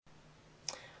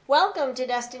Welcome to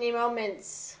Destiny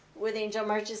Moments with Angel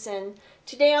Murchison.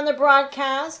 Today on the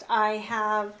broadcast, I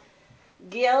have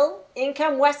Gil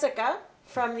Inkamwesika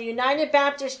from the United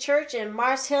Baptist Church in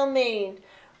Mars Hill, Maine.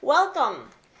 Welcome.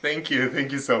 Thank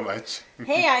you so much.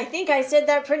 Hey, I think I said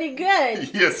that pretty good.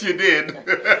 Yes, you did.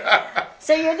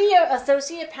 So you're the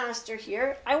associate pastor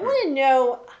here. I want to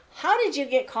know, how did you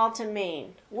get called to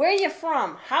Maine? Where are you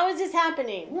from? How is this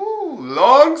happening? Ooh,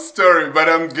 long story, but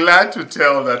I'm glad to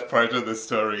tell that part of the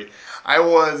story. I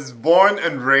was born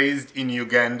and raised in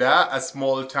Uganda, a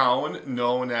small town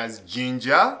known as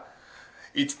Jinja.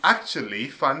 It's actually,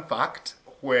 fun fact,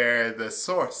 where the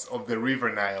source of the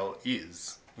River Nile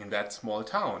is, in that small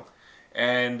town.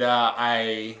 And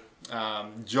I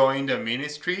joined a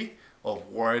ministry of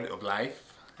Word of Life.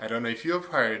 I don't know if you've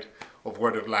heard of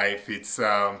Word of Life. It's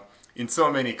in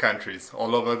so many countries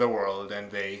all over the world,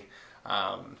 and they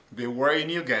were in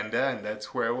Uganda, and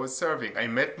that's where I was serving. I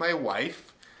met my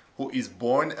wife, who is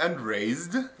born and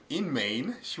raised in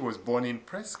Maine. She was born in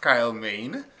Presque Isle,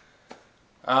 Maine.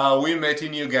 We met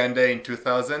in Uganda in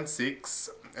 2006,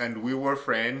 and we were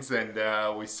friends,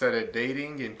 and we started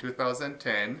dating in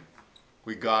 2010.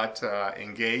 We got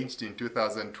engaged in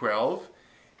 2012,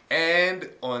 and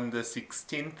on the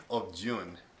 16th of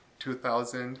June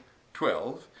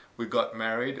 2012, we got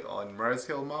married on Mars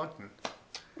Hill Mountain.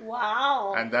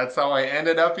 Wow. And that's how I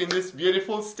ended up in this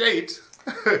beautiful state.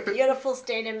 Beautiful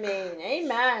state of Maine.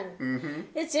 Amen. Mm-hmm.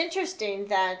 It's interesting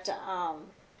that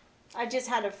I just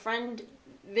had a friend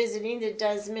visiting that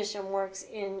does mission works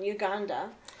in Uganda.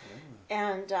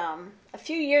 And a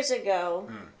few years ago,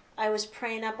 I was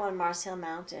praying up on Mars Hill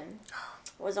Mountain.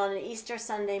 It was on an Easter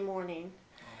Sunday morning.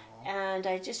 And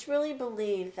I just really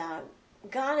believe that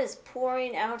God is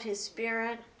pouring out His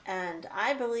Spirit. And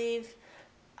I believe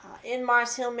in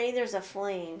Mars Hill, Maine, there's a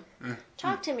flame.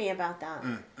 Talk to me about that.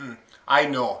 I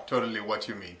know totally what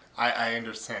you mean. I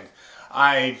understand.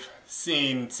 I've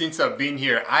seen, since I've been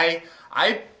here, I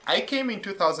came in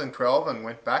 2012 and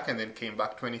went back, and then came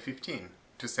back 2015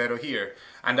 to settle here.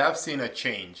 And I've seen a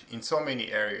change in so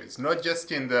many areas, not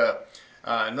just in the,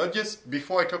 not just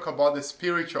before I talk about the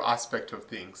spiritual aspect of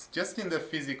things, just in the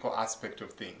physical aspect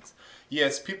of things.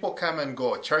 Yes, people come and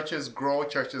go, churches grow,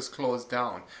 churches close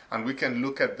down, and we can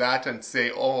look at that and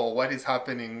say, oh, what is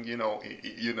happening,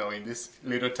 in this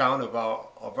little town of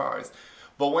ours.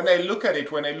 But when I look at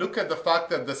it, when I look at the fact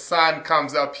that the sun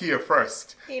comes up here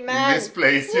first, Amen. in this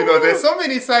place, there's so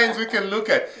many signs we can look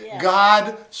at. Yes.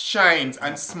 God shines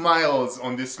and smiles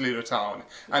on this little town.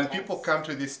 And people come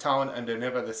to this town and they're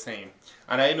never the same.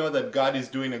 And I know that God is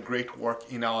doing a great work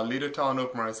in our little town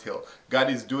of Mars Hill.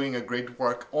 God is doing a great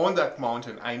work on that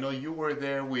mountain. I know you were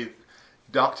there with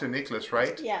Dr. Nicholas,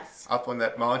 right? Yes. Up on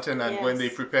that mountain, and when they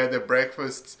prepare the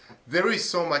breakfasts, there is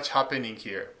so much happening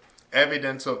here.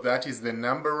 Evidence of that is the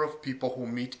number of people who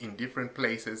meet in different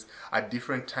places at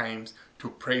different times to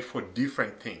pray for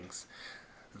different things.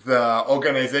 The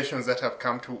organizations that have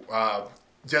come to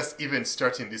just even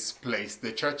start in this place,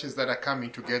 the churches that are coming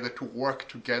together to work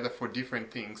together for different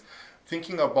things,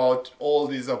 thinking about all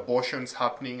these abortions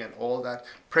happening and all that,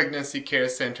 pregnancy care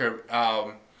center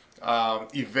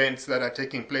events that are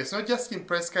taking place, not just in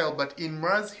Presque Isle, but in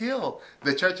Mars Hill,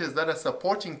 the churches that are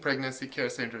supporting pregnancy care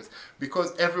centers,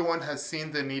 because everyone has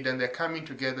seen the need and they're coming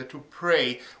together to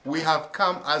pray. We have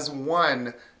come as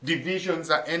one. Divisions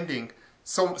are ending.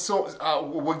 So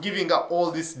we're giving up all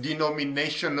these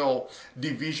denominational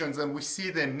divisions, and we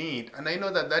see the need. And I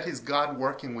know that that is God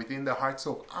working within the hearts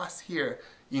of us here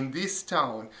in this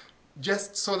town,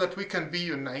 just so that we can be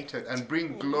united and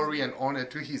bring glory and honor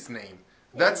to His name.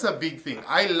 That's a big thing.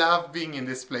 I love being in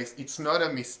this place. It's not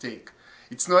a mistake.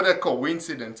 It's not a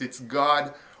coincidence. It's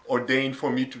God ordained for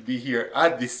me to be here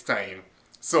at this time.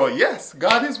 So yes,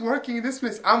 God is working in this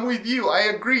place. I'm with you. I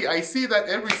agree. I see that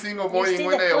every single morning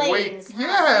when I awake.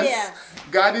 Yes,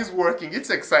 God is working.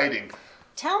 It's exciting.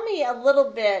 Tell me a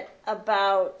little bit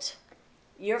about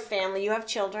your family. You have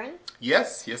children.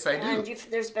 Yes, I do. And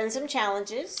there's been some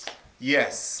challenges.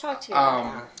 Yes. Talk to me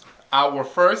about that. Our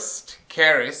first,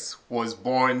 Karis, was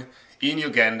born in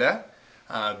Uganda.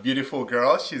 Beautiful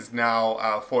girl. She's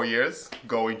now 4 years,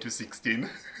 going to 16.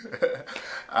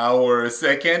 Our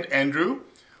second, Andrew,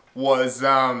 was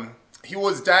he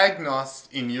was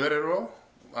diagnosed in utero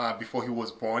before he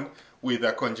was born with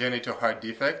a congenital heart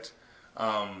defect.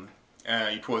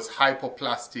 It was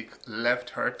hypoplastic left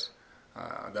heart.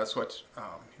 That's what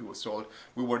he was told.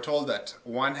 We were told that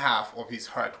one half of his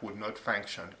heart would not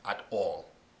function at all.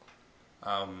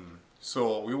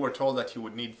 So we were told that he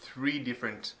would need 3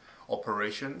 different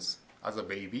operations as a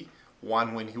baby.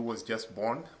 One when he was just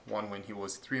born, one when he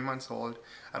was 3 months old,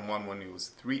 and one when he was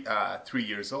 3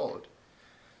 years old.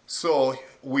 So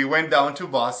we went down to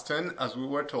Boston as we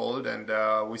were told, and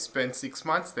we spent 6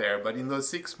 months there. But in those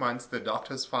 6 months, the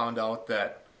doctors found out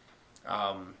that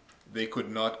they could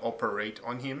not operate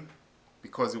on him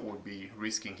because it would be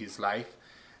risking his life,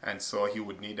 and so he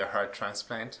would need a heart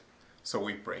transplant. So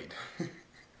we prayed.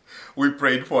 We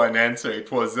prayed for an answer.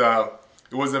 It was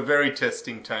a very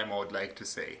testing time, I would like to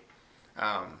say.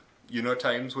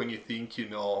 Times when you think you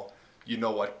know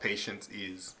what patience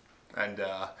is, and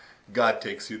God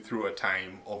takes you through a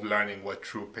time of learning what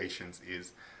true patience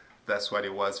is. That's what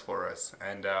it was for us.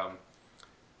 And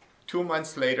 2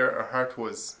 months later, a heart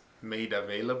was made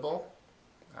available.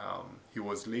 He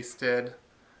was listed,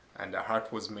 and a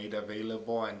heart was made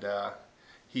available, and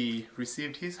he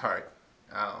received his heart.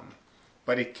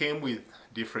 But it came with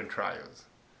different trials,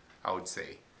 I would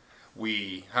say.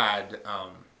 We had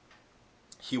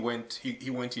he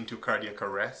went into cardiac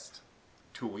arrest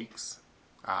 2 weeks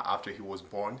after he was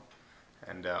born,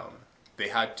 and they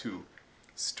had to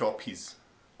stop his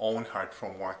own heart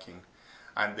from working,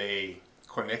 and they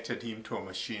connected him to a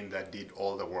machine that did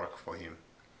all the work for him,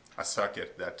 a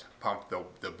circuit that pumped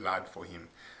the blood for him.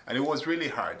 And it was really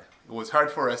hard. It was hard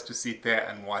for us to sit there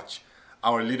and watch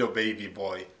our little baby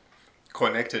boy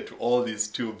connected to all these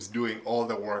tubes doing all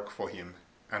the work for him,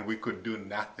 and we could do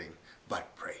nothing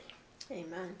but pray.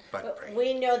 Amen. But pray.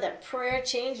 We know that prayer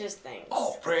changes things.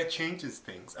 Oh, prayer changes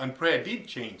things, and prayer did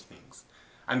change things.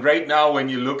 And right now, when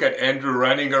you look at Andrew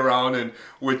running around and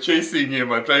we're chasing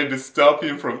him and trying to stop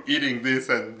him from eating this,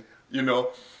 and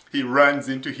he runs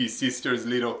into his sister's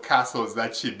little castles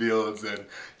that she builds, and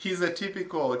he's a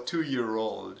typical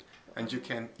 2-year-old, and you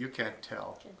can't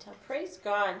tell. Praise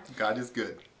God. God is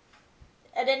good.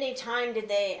 At any time, did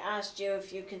they ask you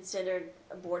if you considered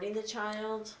aborting the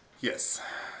child? Yes.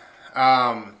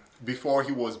 Before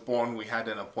he was born, we had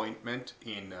an appointment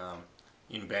in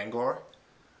Bangor.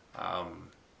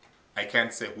 I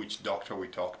can't say which doctor we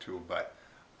talked to, but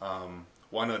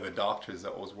one of the doctors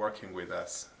that was working with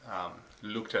us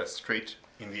looked us straight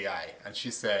in the eye, and she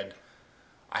said,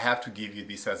 I have to give you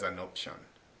this as an option.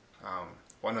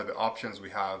 One of the options we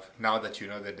have, now that you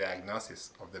know the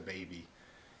diagnosis of the baby,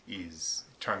 is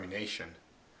termination.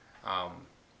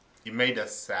 It made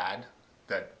us sad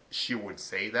that she would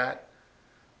say that,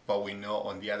 but we know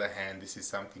on the other hand this is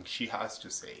something she has to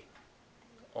say,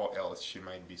 or else she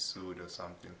might be sued or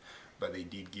something. But they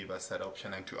did give us that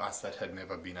option, and to us that had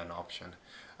never been an option.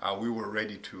 We were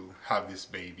ready to have this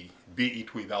baby, be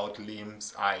it without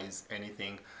limbs, eyes,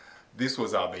 anything. This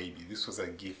was our baby. This was a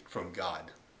gift from God.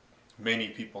 Many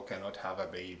people cannot have a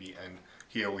baby, and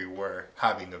here we were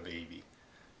having a baby.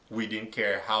 We didn't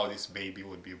care how this baby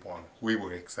would be born. We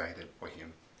were excited for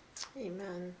him.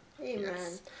 Amen. Amen.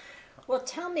 Yes. Well,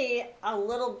 tell me a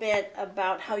little bit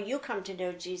about how you come to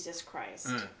know Jesus Christ.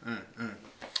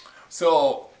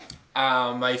 So,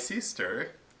 my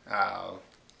sister,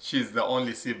 she's the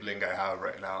only sibling I have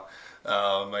right now.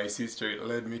 My sister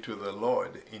led me to the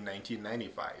Lord in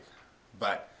 1995.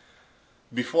 But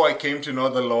before I came to know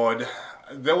the Lord,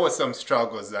 there were some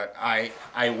struggles that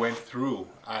I went through.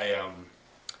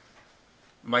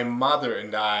 My mother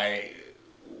and I,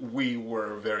 we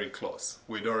were very close.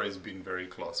 We'd always been very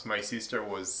close. My sister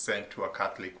was sent to a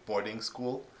Catholic boarding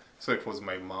school, so it was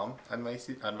my mom and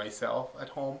myself at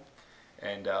home,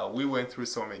 and we went through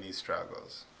so many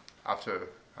struggles. After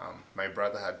my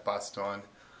brother had passed on,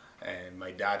 and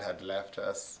my dad had left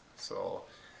us, so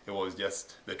it was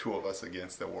just the two of us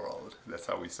against the world. That's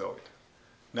how we saw it.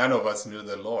 None of us knew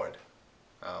the Lord,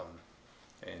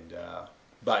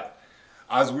 but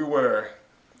as we were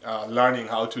learning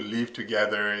how to live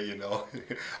together,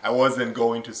 I wasn't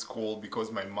going to school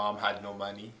because my mom had no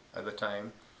money at the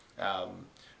time.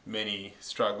 Many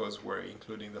struggles were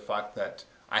including the fact that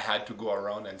I had to go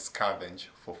around and scavenge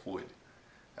for food.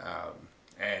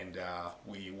 And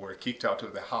we were kicked out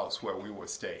of the house where we were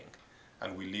staying,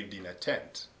 and we lived in a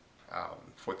tent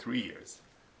for 3 years.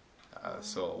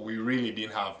 So we really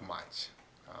didn't have much.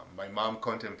 My mom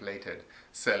contemplated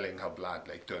selling her blood,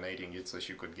 like donating it so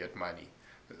she could get money,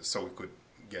 so we could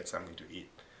get something to eat.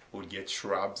 We'd get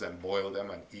shrubs and boil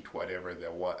them and eat whatever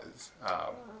there was.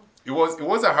 It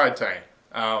was a hard time,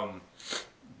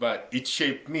 but it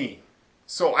shaped me.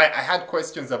 So I had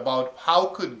questions about how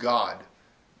could God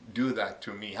do that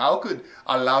to me? How could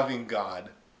a loving God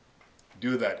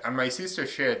do that? And my sister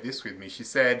shared this with me. She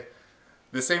said,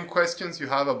 the same questions you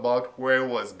have about where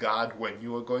was God when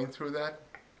you were going through that,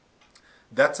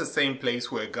 that's the same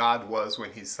place where God was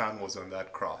when his son was on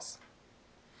that cross.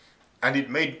 And it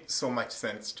made so much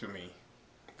sense to me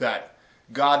that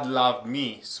God loved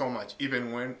me so much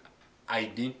even when I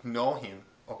didn't know him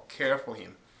or care for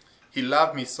him. He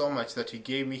loved me so much that he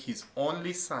gave me his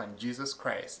only son, Jesus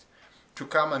Christ, to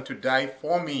come and to die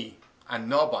for me, a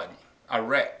nobody, a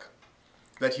wreck.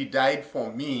 That he died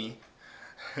for me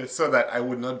so that I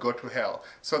would not go to hell,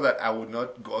 so that I would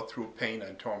not go through pain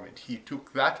and torment. He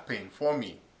took that pain for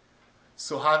me.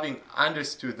 So having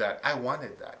understood that, I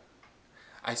wanted that.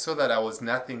 I saw that I was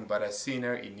nothing but a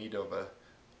sinner in need of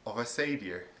a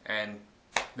Savior. And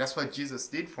that's what Jesus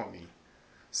did for me.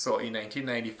 So in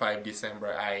 1995,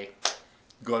 December, I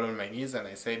got on my knees and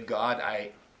I said, God,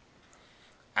 I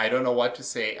don't know what to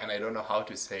say and I don't know how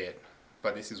to say it.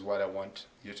 But this is what I want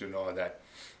you to know, that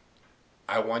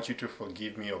I want you to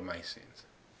forgive me of my sins.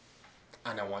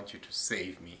 And I want you to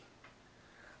save me.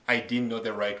 I didn't know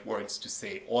the right words to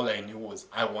say. All I knew was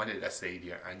I wanted a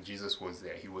Savior, and Jesus was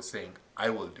there. He was saying, I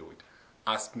will do it.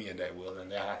 Ask me and I will.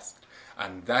 And I asked.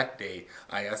 And that day,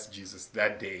 I asked Jesus.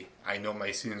 That day, I know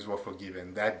my sins were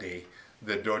forgiven. That day,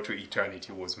 the door to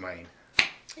eternity was mine.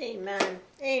 Amen.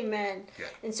 Amen. Yeah.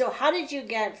 And so how did you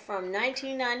get from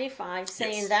 1995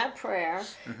 saying Yes. that prayer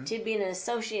to being an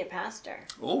associate pastor?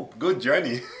 Oh, good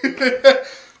journey.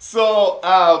 So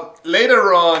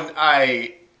later on,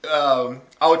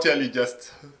 I'll tell you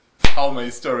just how my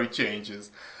story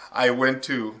changes. I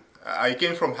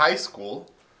came from high school,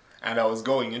 and I was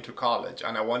going into college,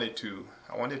 and I wanted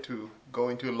to go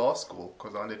into law school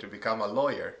because I wanted to become a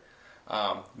lawyer.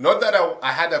 Not that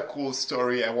I had a cool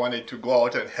story. I wanted to go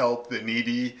out and help the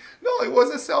needy. No, it was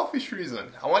a selfish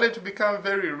reason. I wanted to become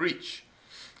very rich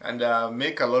and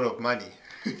make a lot of money.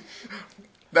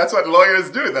 That's what lawyers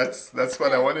do. That's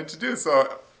what I wanted to do.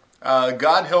 So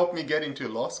God helped me get into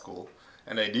law school,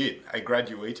 and I did. I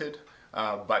graduated,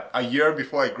 but a year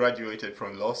before I graduated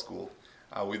from law school,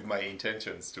 with my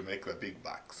intentions to make the big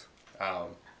bucks.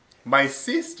 My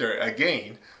sister,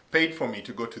 again, paid for me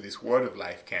to go to this Word of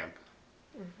Life camp.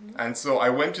 And so I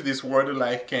went to this Word of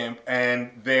Life camp,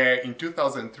 and there in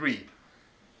 2003,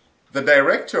 the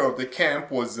director of the camp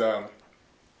was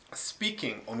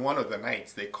speaking on one of the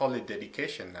nights. They call it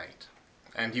Dedication Night.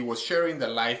 And he was sharing the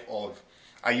life of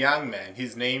a young man.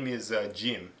 His name is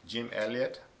Jim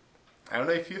Elliot. I don't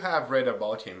know if you have read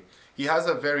about him. He has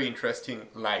a very interesting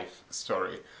life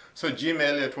story. So Jim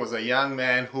Elliot was a young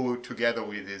man who, together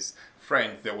with his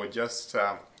friends, they were just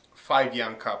 5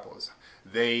 young couples.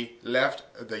 They left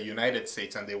the United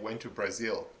States and they went to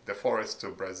Brazil, the forests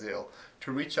of Brazil,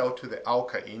 to reach out to the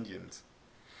Auca Indians.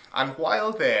 And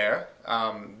while there,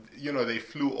 they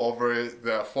flew over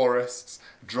the forests,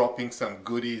 dropping some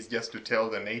goodies just to tell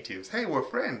the natives, hey, we're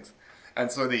friends.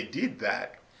 And so they did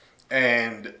that.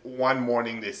 And one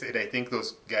morning they said, I think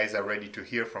those guys are ready to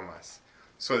hear from us.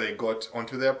 So they got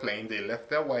onto their plane, they left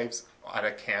their wives at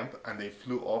a camp, and they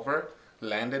flew over,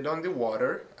 landed on the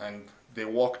water, and they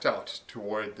walked out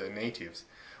toward the natives.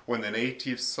 When the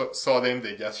natives saw them,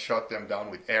 they just shot them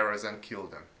down with arrows and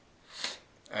killed them.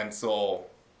 And so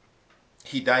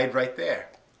he died right there.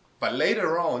 But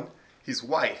later on, his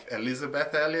wife,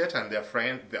 Elizabeth Elliot, and their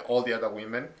friend, all the other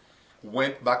women,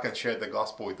 went back and shared the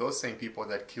gospel with those same people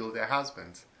that killed their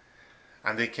husbands.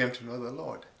 And they came to know the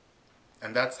Lord.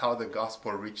 And that's how the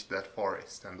gospel reached that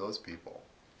forest and those people.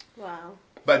 Wow.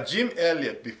 But Jim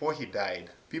Elliot, before he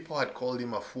died, people had called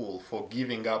him a fool for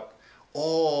giving up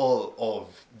all of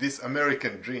this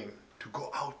American dream to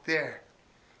go out there.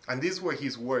 And these were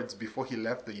his words before he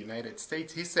left the United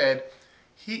States. He said,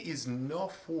 he is no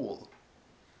fool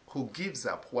who gives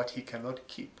up what he cannot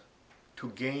keep to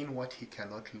gain what he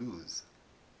cannot lose.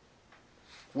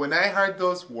 When I heard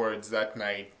those words that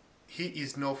night, he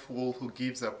is no fool who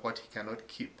gives up what he cannot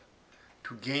keep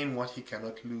to gain what he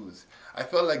cannot lose, I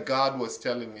felt like God was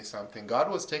telling me something. God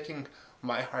was taking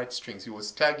my heartstrings. He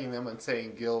was tagging them and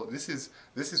saying, Gil, this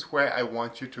is where I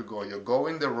want you to go. You're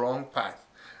going the wrong path.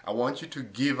 I want you to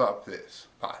give up this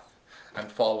path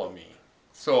and follow me.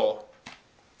 So,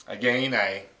 again,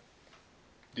 I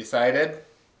decided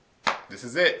this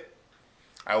is it.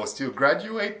 I will still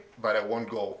graduate, but I won't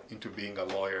go into being a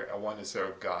lawyer. I want to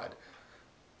serve God.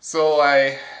 So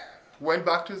I went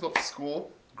back to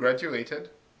school, graduated,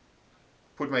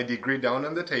 put my degree down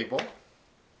on the table,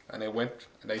 and I went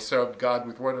and I served God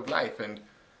with Word of Life and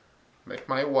met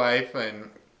my wife. And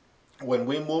when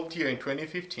we moved here in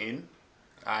 2015,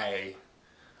 I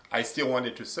still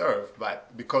wanted to serve,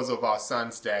 but because of our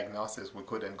son's diagnosis, we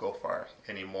couldn't go far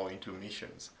anymore into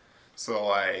missions. So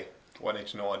I wanted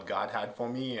to know what God had for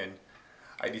me, and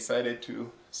I decided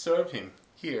to serve Him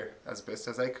here as best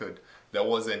as I could. There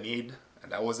was a need,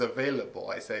 and I was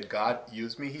available. I said, God,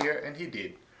 use me here, and He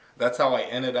did. That's how I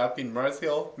ended up in Mars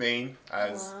Hill, Maine,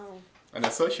 as an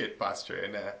associate pastor.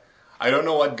 And I don't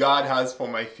know what God has for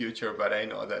my future, but I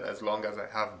know that as long as I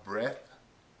have breath,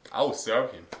 I will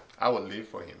serve Him. I will live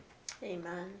for him.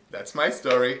 Amen. That's my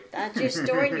story. That's your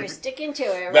story and you're sticking to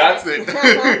it, right? That's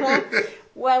it.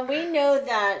 Well, we know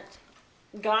that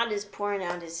God is pouring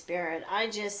out his spirit. I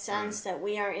just sense that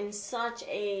we are in such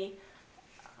a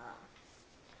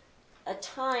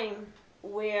time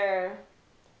where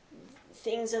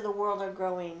things of the world are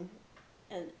growing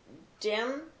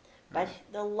dim, but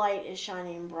the light is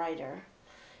shining brighter.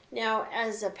 Now,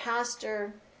 as a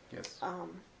pastor, Yes.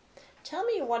 tell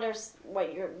me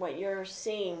what you're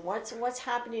seeing. What's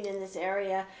happening in this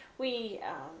area? We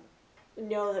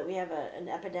know that we have an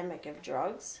epidemic of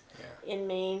drugs in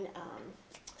Maine.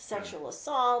 Sexual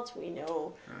assault. We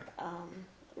know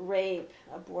rape,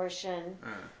 abortion.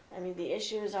 I mean, the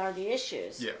issues are the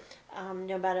issues. Yeah.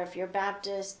 No matter if you're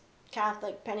Baptist,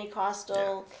 Catholic,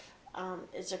 Pentecostal,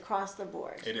 it's across the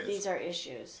board. It is. These are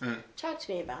issues. Talk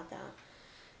to me about that.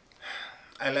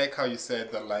 I like how you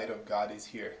said the light of God is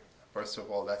here. First of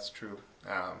all, that's true.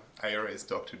 I always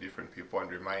talk to different people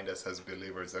and remind us as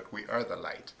believers that we are the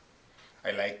light.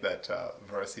 I like that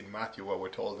verse in Matthew where we're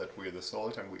told that we're the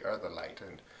salt and we are the light,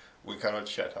 and we cannot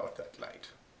shut out that light.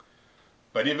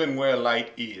 But even where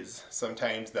light is,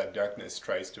 sometimes that darkness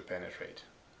tries to penetrate.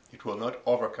 It will not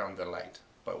overcome the light,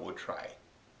 but will try.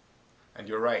 And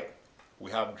you're right, we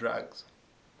have drugs.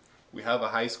 We have a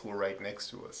high school right next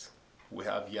to us. We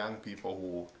have young people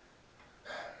who,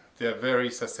 they're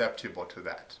very susceptible to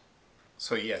that.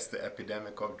 So yes, the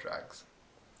epidemic of drugs.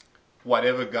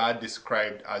 Whatever God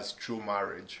described as true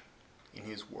marriage in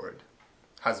his word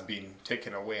has been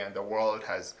taken away, and the world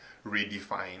has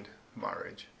redefined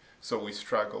marriage. So we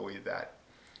struggle with that.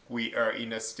 We are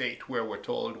in a state where we're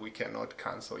told we cannot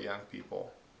counsel young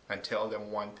people and tell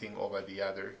them one thing over the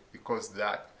other, because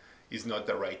that is not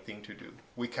the right thing to do.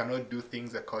 We cannot do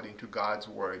things according to God's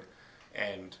word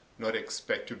and not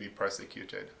expect to be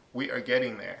persecuted. We are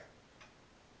getting there.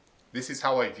 This is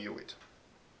how I view it.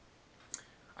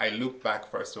 I look back,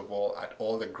 first of all, at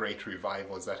all the great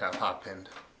revivals that have happened.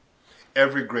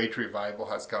 Every great revival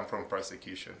has come from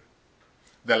persecution.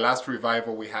 The last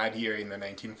revival we had here in the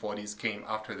 1940s came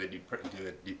after the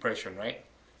Depression, right?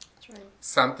 That's right.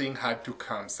 Something had to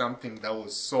come, something that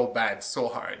was so bad, so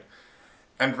hard.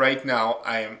 And right now,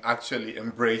 I am actually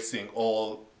embracing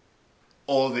all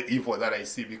the evil that I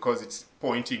see, because it's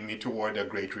pointing me toward a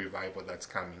great revival that's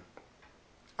coming.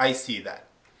 I see that.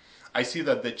 I see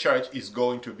that the church is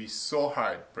going to be so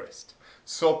hard pressed,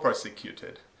 so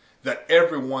persecuted, that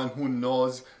everyone who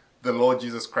knows the Lord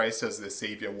Jesus Christ as the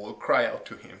Savior will cry out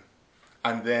to him.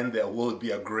 And then there will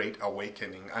be a great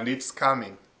awakening. And it's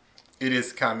coming. It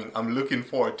is coming. I'm looking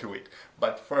forward to it.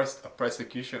 But first, a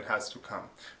persecution has to come.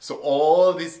 So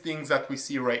all these things that we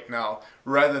see right now,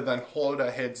 rather than hold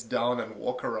our heads down and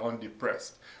walk around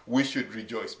depressed, we should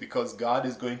rejoice, because God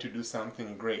is going to do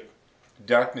something great.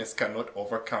 Darkness cannot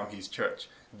overcome his church.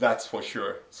 That's for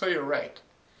sure. So you're right.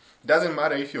 Doesn't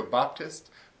matter if you're Baptist,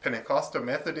 Pentecostal,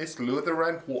 Methodist,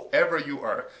 Lutheran, whoever you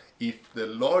are. If the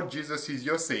Lord Jesus is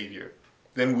your Savior,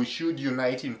 then we should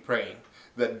unite in praying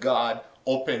that God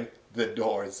open the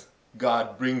doors.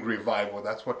 God bring revival.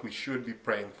 That's what we should be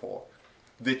praying for.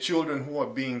 The children who are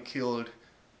being killed,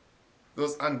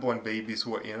 those unborn babies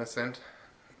who are innocent,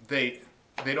 they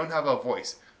don't have a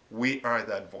voice. We are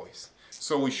that voice.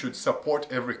 So we should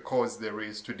support every cause there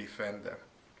is to defend them.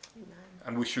 Amen.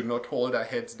 And we should not hold our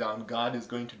heads down. God is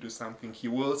going to do something. He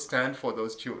will stand for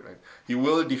those children. He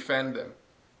will defend them.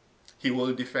 He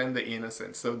will defend the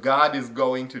innocent. So God is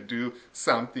going to do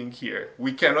something here.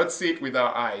 We cannot see it with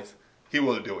our eyes. He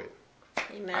will do it.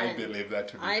 Amen. I believe that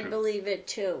to be true. I believe it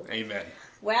too. Amen.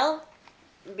 Well,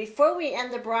 before we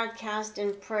end the broadcast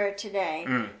in prayer today,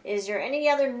 is there any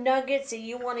other nuggets that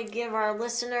you want to give our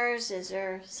listeners? Is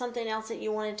there something else that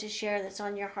you wanted to share that's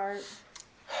on your heart?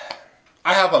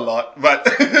 I have a lot, but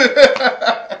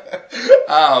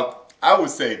I would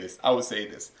say this.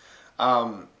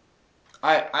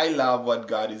 I love what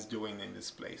God is doing in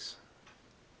this place.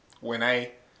 When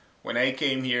I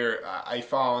came here, I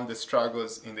found the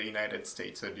struggles in the United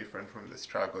States are different from the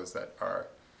struggles that are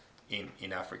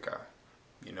in Africa.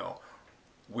 You know,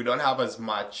 we don't have as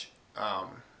much.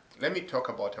 Let me talk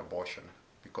about abortion,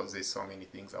 because there's so many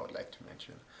things I would like to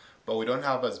mention. But we don't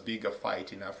have as big a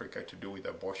fight in Africa to do with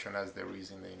abortion as there is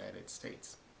in the United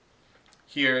States.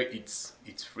 Here it's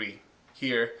free.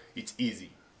 Here it's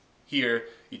easy. Here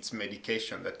it's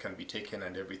medication that can be taken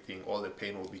and everything. All the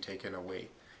pain will be taken away.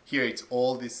 Here it's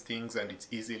all these things and it's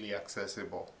easily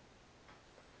accessible.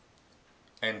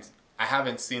 And I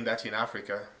haven't seen that in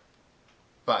Africa.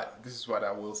 But this is what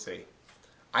I will say.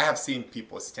 I have seen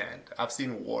people stand. I've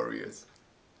seen warriors.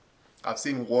 I've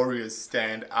seen warriors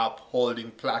stand up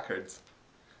holding placards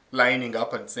lining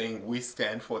up and saying, we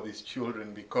stand for these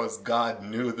children because God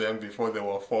knew them before they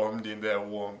were formed in their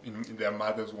womb, in their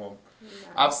mother's womb.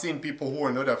 I've seen people who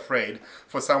are not afraid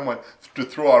for someone to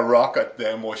throw a rock at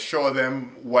them or show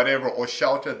them whatever or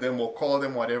shout at them or call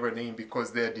them whatever name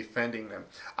because they're defending them.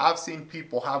 I've seen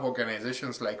people have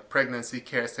organizations like Pregnancy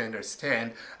Care Centers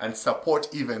stand and support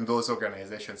even those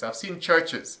organizations. I've seen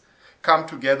churches come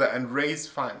together and raise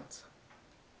funds.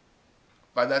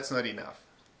 But that's not enough.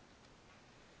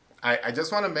 I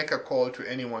just want to make a call to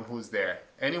anyone who's there,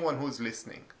 anyone who's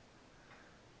listening.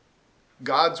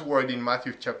 God's word in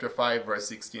Matthew chapter 5 verse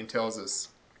 16 tells us,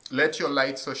 let your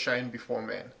light so shine before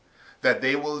men, that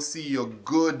they will see your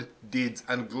good deeds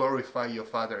and glorify your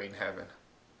Father in heaven.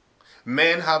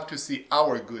 Men have to see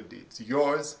our good deeds,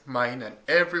 yours, mine, and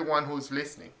everyone who's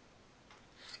listening.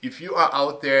 If you are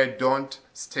out there, don't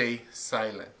stay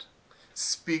silent.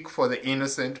 Speak for the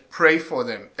innocent, pray for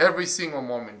them every single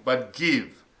moment, but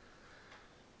give.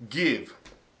 Give.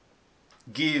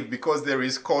 Give, because there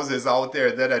is causes out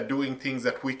there that are doing things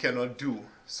that we cannot do.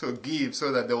 So give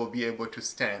so that they will be able to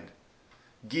stand.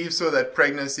 Give so that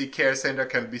Pregnancy Care Center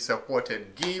can be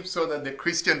supported. Give so that the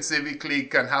Christian Civic League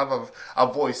can have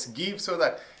a voice. Give so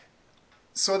that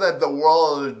the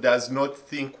world does not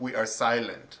think we are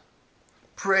silent.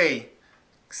 Pray.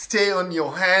 Stay on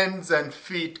your hands and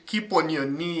feet. Keep on your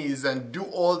knees and do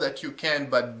all that you can,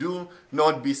 but do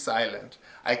not be silent.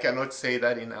 I cannot say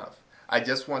that enough. I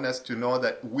just want us to know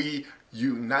that we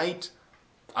unite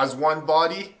as one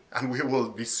body and we will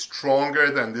be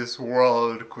stronger than this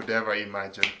world could ever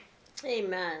imagine.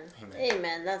 Amen.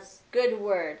 Amen. That's good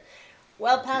word.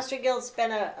 Well, Pastor Gil, it's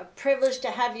been a privilege to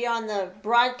have you on the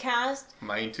broadcast.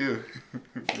 Mine too.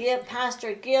 Give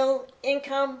Pastor Gil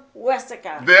Income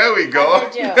Wessica. There we go.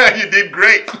 You did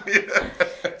great.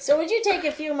 So would you take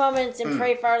a few moments and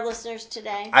pray for our listeners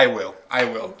today? I will.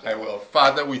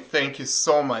 Father, we thank you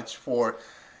so much for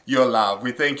your love.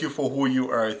 We thank you for who you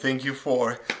are. Thank you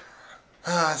for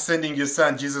sending your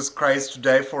son, Jesus Christ, to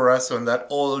die for us on that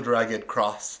old rugged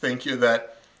cross. Thank you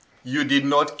that you did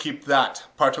not keep that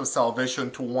part of salvation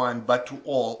to one, but to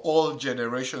all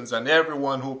generations, and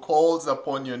everyone who calls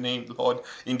upon your name, Lord,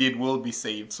 indeed will be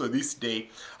saved. So this day,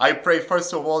 I pray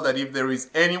first of all that if there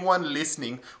is anyone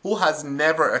listening who has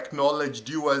never acknowledged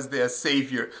you as their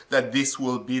Savior, that this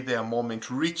will be their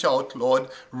moment. Reach out, Lord,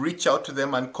 reach out to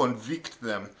them and convict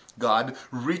them. God,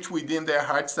 reach within their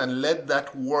hearts and let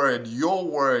that word,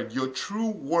 your true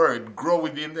word, grow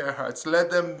within their hearts. Let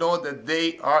them know that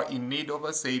they are in need of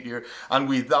a Savior, and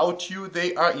without you,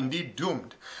 they are indeed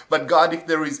doomed. But God, if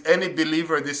there is any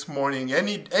believer this morning,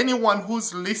 anyone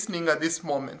who's listening at this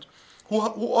moment, who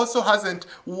also hasn't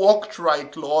walked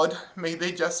right, Lord, may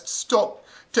they just stop.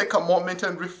 Take a moment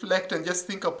and reflect and just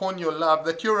think upon your love,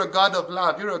 that you're a God of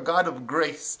love, you're a God of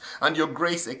grace, and your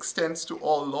grace extends to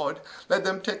all, Lord. Let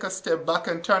them take a step back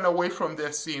and turn away from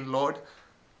their sin, Lord.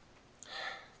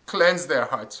 Cleanse their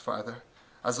hearts, Father,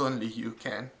 as only you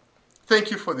can.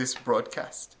 Thank you for this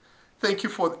broadcast. Thank you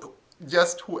for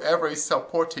just whoever is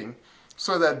supporting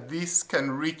so that this can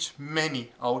reach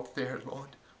many out there,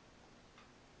 Lord.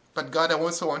 But God, I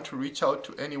also want to reach out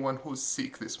to anyone who's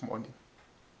sick this morning.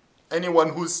 Anyone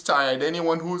who's tired,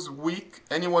 anyone who's weak,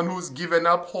 anyone who's given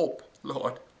up hope,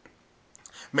 Lord.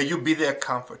 May you be their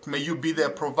comfort. May you be their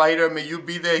provider. May you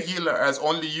be their healer as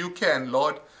only you can,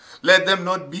 Lord. Let them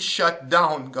not be shut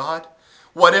down, God.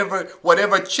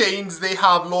 Whatever chains they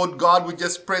have, Lord God, we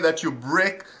just pray that you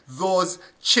break those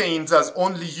chains as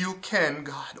only you can,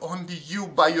 God. Only you,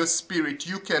 by your Spirit,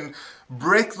 you can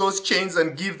break those chains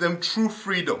and give them true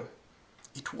freedom.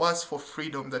 It was for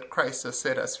freedom that Christ has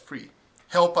set us free.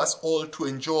 Help us all to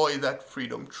enjoy that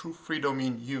freedom, true freedom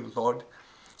in you, Lord,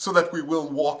 so that we will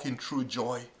walk in true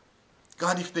joy.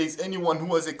 God, if there is anyone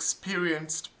who has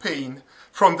experienced pain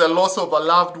from the loss of a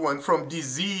loved one, from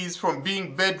disease, from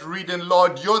being bedridden,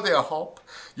 Lord, you're their hope.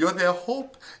 You're their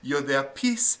hope. You're their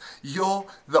peace. You're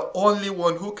the only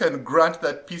one who can grant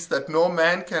that peace that no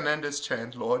man can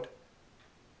understand, Lord.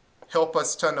 Help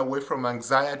us turn away from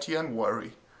anxiety and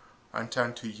worry and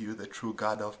turn to you, the true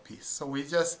God of peace. So we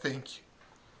just thank you.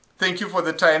 Thank you for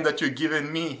the time that you've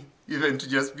given me, even to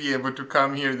just be able to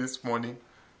come here this morning.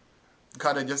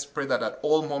 God, I just pray that at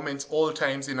all moments, all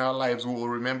times in our lives, we will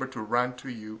remember to run to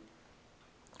you.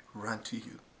 Run to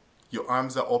you. Your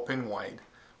arms are open wide.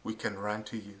 We can run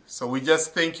to you. So we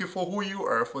just thank you for who you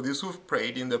are, for this we've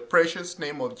prayed in the precious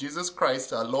name of Jesus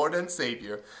Christ, our Lord and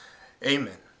Savior.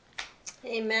 Amen.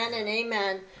 Amen and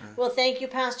amen. Well, thank you,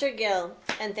 Pastor Gil,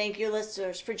 and thank you,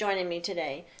 listeners, for joining me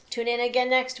today. Tune in again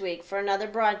next week for another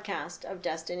broadcast of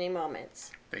Destiny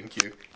Moments. Thank you.